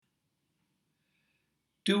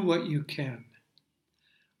Do what you can.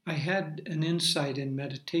 I had an insight in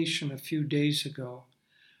meditation a few days ago.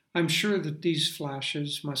 I'm sure that these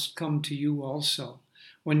flashes must come to you also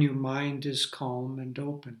when your mind is calm and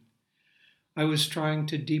open. I was trying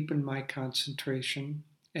to deepen my concentration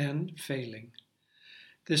and failing.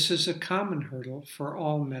 This is a common hurdle for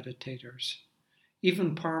all meditators.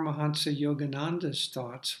 Even Paramahansa Yogananda's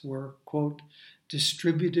thoughts were, quote,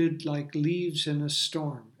 distributed like leaves in a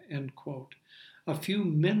storm, end quote, a few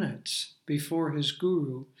minutes before his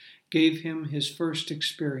guru gave him his first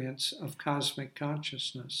experience of cosmic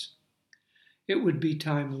consciousness. It would be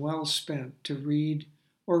time well spent to read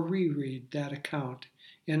or reread that account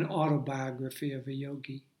in Autobiography of a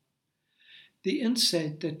Yogi. The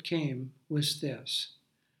insight that came was this.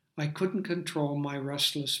 I couldn't control my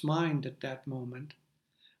restless mind at that moment,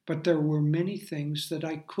 but there were many things that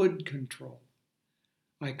I could control.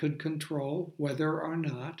 I could control whether or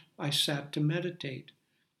not I sat to meditate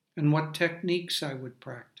and what techniques I would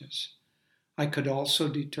practice. I could also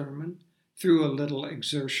determine, through a little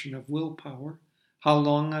exertion of willpower, how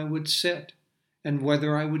long I would sit and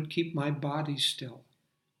whether I would keep my body still.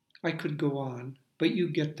 I could go on, but you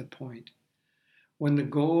get the point. When the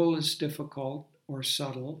goal is difficult or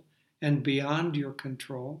subtle and beyond your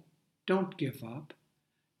control, don't give up.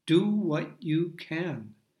 Do what you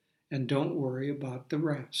can, and don't worry about the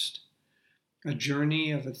rest. A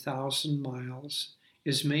journey of 1,000 miles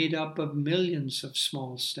is made up of millions of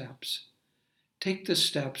small steps. Take the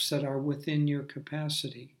steps that are within your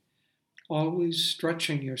capacity, always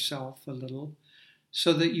stretching yourself a little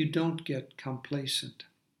so that you don't get complacent.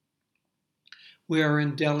 We are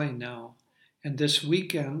in Delhi now, and this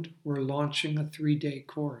weekend we're launching a 3-day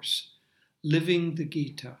course, Living the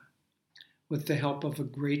Gita. With the help of a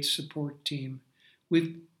great support team,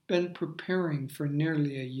 we've been preparing for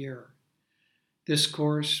nearly a year. This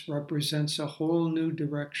course represents a whole new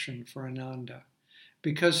direction for Ananda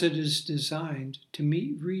because it is designed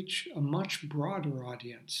to reach a much broader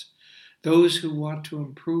audience, those who want to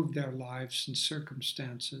improve their lives and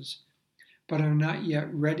circumstances, but are not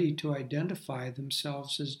yet ready to identify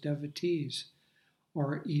themselves as devotees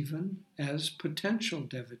or even as potential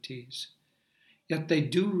devotees. Yet they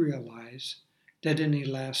do realize that any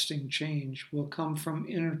lasting change will come from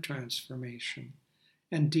inner transformation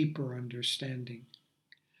and deeper understanding.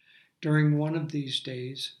 During one of these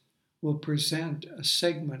days, we'll present a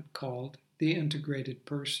segment called The Integrated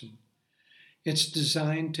Person. It's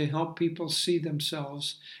designed to help people see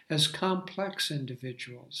themselves as complex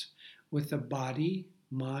individuals with a body,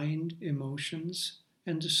 mind, emotions,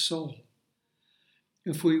 and a soul.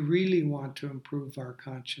 If we really want to improve our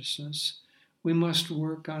consciousness, we must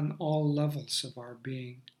work on all levels of our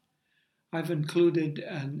being. I've included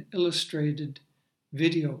an illustrated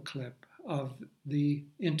video clip of the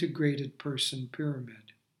Integrated Person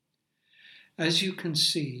Pyramid. As you can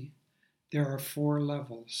see, there are 4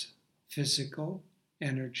 levels: physical,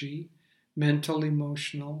 energy, mental,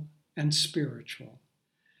 emotional, and spiritual.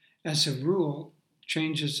 As a rule,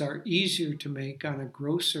 changes are easier to make on a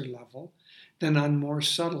grosser level than on more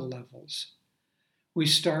subtle levels. We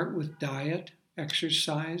start with diet,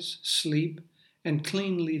 exercise, sleep, and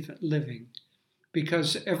clean living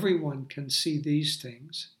because everyone can see these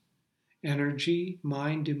things. Energy,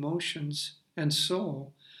 mind, emotions, and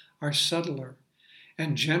soul are subtler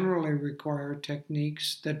and generally require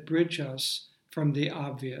techniques that bridge us from the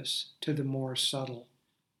obvious to the more subtle.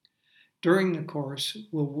 During the course,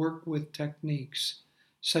 we'll work with techniques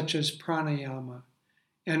such as pranayama,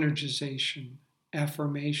 energization,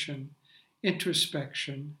 affirmation,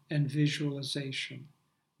 introspection, and visualization.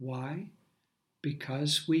 Why?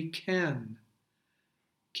 Because we can.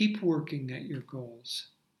 Keep working at your goals.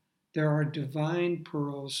 There are divine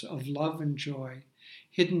pearls of love and joy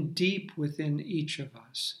hidden deep within each of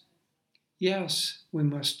us. Yes, we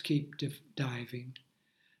must keep diving,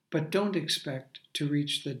 but don't expect to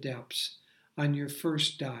reach the depths on your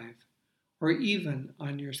first dive or even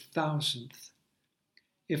on your 1,000th.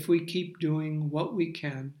 If we keep doing what we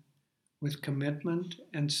can with commitment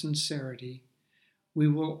and sincerity, we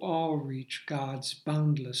will all reach God's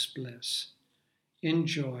boundless bliss.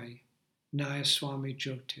 Enjoy, Nayaswami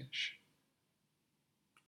Jyotish.